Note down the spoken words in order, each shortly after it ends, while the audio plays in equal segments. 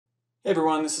Hey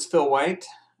everyone, this is Phil White,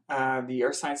 the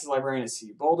Earth Sciences Librarian at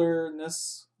CU Boulder. In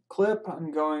this clip,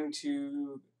 I'm going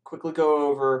to quickly go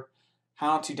over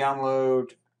how to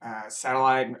download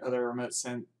satellite and other remote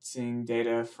sensing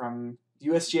data from the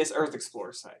USGS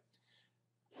EarthExplorer site.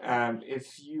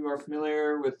 If you are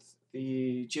familiar with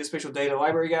the Geospatial Data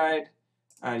Library Guide,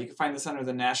 you can find this under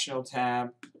the National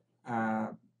tab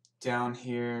down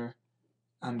here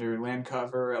under land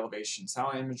cover, elevation,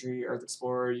 satellite imagery, Earth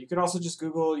Explorer. You could also just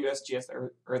Google USGS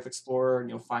Earth Explorer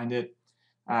and you'll find it.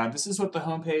 This is what the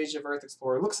homepage of Earth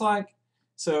Explorer looks like.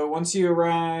 So once you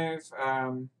arrive,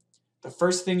 the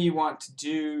first thing you want to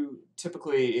do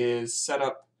typically is set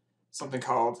up something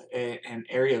called an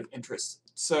area of interest.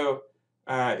 So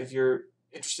if you're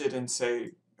interested in,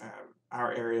 say,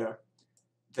 our area,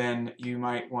 then you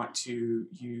might want to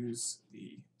use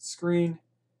the screen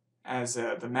as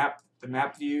the map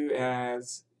view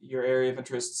as your area of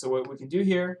interest. So what we can do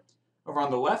here over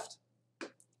on the left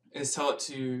is tell it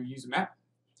to use a map.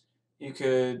 You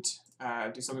could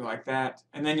do something like that,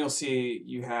 and then you'll see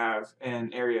you have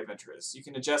an area of interest. You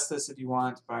can adjust this if you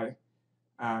want by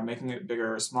making it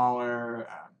bigger or smaller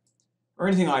or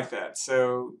anything like that.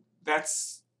 So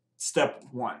that's step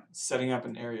one, setting up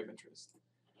an area of interest.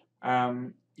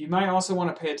 You might also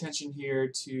want to pay attention here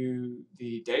to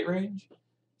the date range.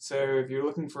 So if you're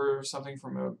looking for something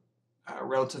from a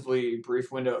relatively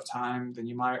brief window of time, then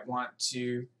you might want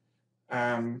to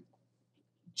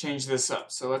change this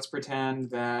up. So let's pretend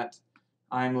that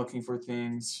I'm looking for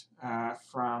things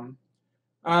from,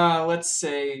 let's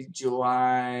say,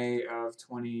 July of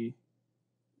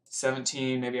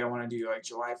 2017. Maybe I want to do like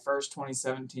July 1st,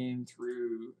 2017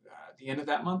 through the end of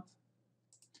that month.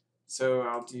 So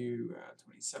I'll do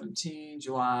 2017,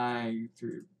 July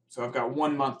through, so I've got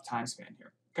 1 month time span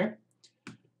here. Okay.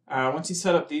 Once you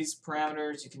set up these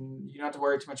parameters, you don't have to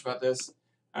worry too much about this.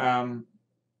 Go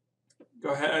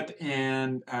ahead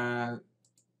and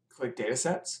click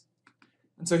Datasets.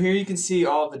 And so here you can see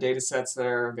all of the datasets that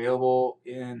are available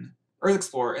in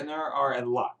EarthExplorer, and there are a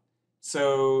lot.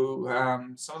 So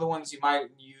some of the ones you might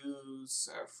use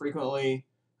frequently,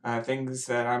 things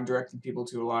that I'm directing people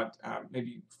to a lot.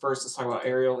 Maybe first let's talk about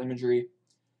aerial imagery.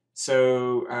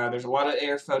 So there's a lot of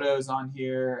air photos on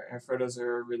here. Air photos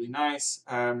are really nice.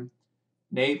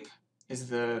 NAPE is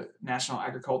the National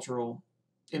Agricultural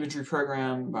Imagery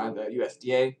Program by the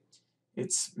USDA.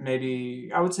 It's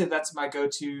maybe, I would say that's my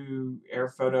go-to air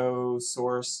photo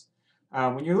source.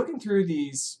 When you're looking through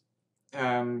these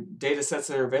data sets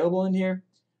that are available in here,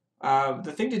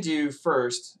 the thing to do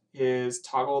first is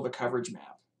toggle the coverage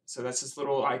map. So that's this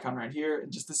little icon right here, and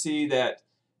just to see that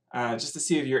just to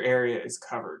see if your area is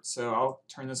covered. So I'll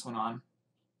turn this one on.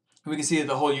 We can see that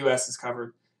the whole U.S. is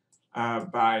covered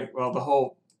by, well, the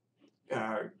whole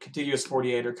contiguous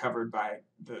 48 are covered by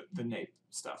the NAPE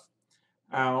stuff.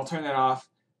 I'll turn that off.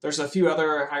 There's a few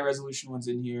other high-resolution ones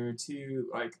in here too,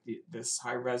 like this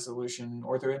high-resolution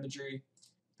orthoimagery.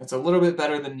 It's a little bit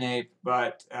better than NAPE,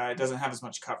 but it doesn't have as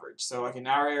much coverage. So like in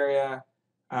our area,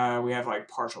 we have like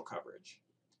partial coverage.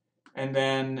 And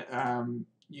then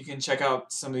you can check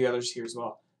out some of the others here as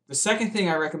well. The second thing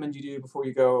I recommend you do before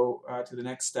you go to the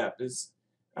next step is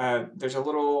there's a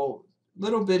little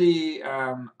bitty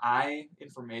eye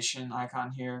information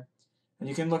icon here, and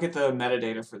you can look at the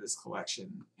metadata for this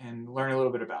collection and learn a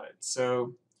little bit about it.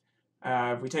 So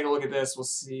if we take a look at this, we'll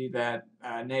see that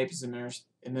NAPE is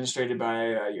administrated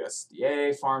by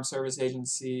USDA, Farm Service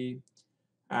Agency.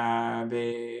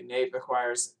 The NAPE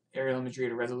acquires aerial imagery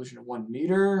at a resolution of 1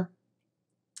 meter.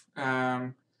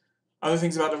 Other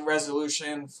things about the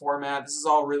resolution, format, this is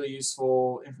all really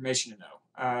useful information to know,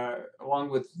 along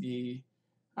with the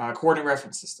coordinate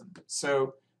reference system.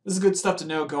 So this is good stuff to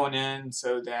know going in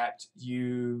so that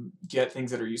you get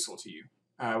things that are useful to you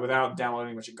without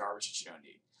downloading a bunch of garbage that you don't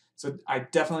need. So I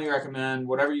definitely recommend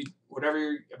whatever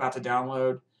you're about to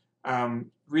download,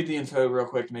 read the info real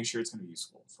quick to make sure it's going to be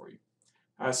useful for you.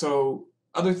 So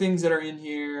other things that are in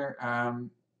here,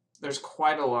 there's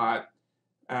quite a lot.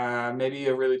 Maybe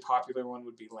a really popular one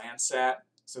would be Landsat.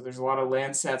 So there's a lot of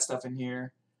Landsat stuff in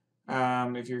here.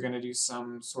 If you're going to do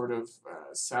some sort of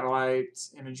satellite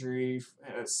imagery,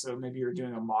 so maybe you're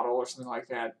doing a model or something like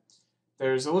that.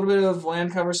 There's a little bit of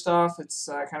land cover stuff. It's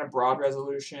kind of broad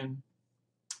resolution.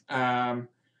 Some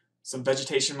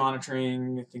vegetation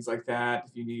monitoring, things like that.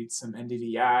 If you need some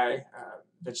NDVI,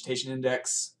 vegetation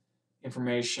index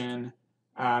information,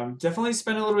 definitely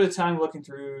spend a little bit of time looking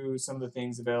through some of the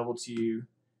things available to you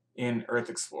in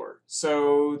EarthExplorer.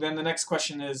 So then the next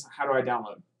question is, how do I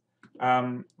download?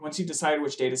 Once you've decided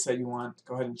which data set you want,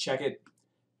 go ahead and check it,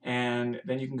 and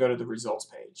then you can go to the results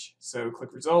page. So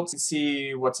click results and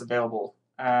see what's available.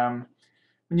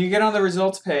 When you get on the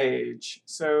results page,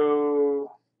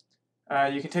 so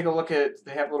you can take a look at,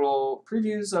 they have little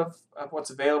previews of what's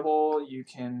available. You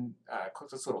can click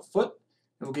this little foot.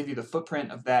 It will give you the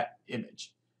footprint of that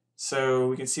image. So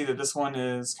we can see that this one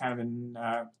is kind of in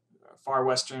far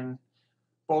western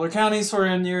Boulder County, sort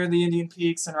of near the Indian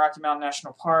Peaks and Rocky Mountain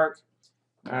National Park.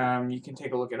 You can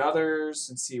take a look at others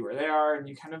and see where they are, and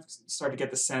you kind of start to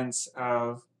get the sense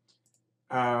of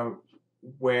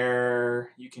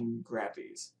where you can grab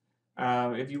these.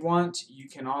 If you want, you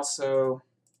can also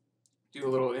do a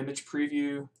little image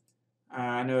preview.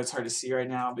 I know it's hard to see right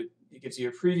now, but it gives you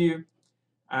a preview.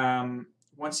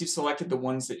 Once you've selected the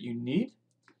ones that you need,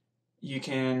 you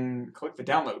can click the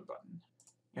download button.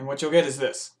 And what you'll get is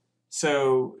this.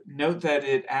 So note that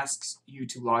it asks you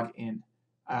to log in.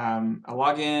 A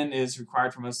login is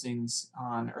required for most things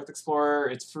on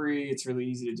EarthExplorer. It's free. It's really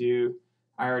easy to do.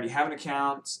 I already have an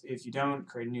account. If you don't,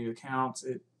 create a new account.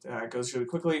 It goes really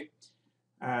quickly.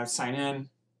 Sign in.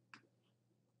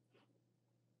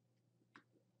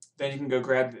 Then you can go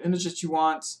grab the image that you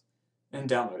want and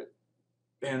download it.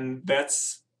 And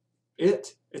that's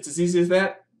it. It's as easy as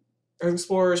that.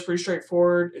 EarthExplorer is pretty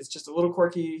straightforward. It's just a little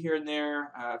quirky here and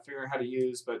there, figuring out how to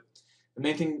use, but the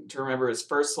main thing to remember is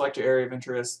first select your area of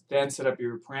interest, then set up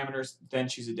your parameters, then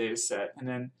choose a data set, and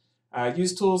then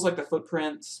use tools like the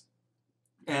footprints,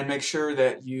 and make sure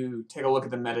that you take a look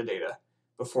at the metadata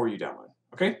before you download.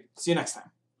 Okay? See you next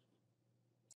time.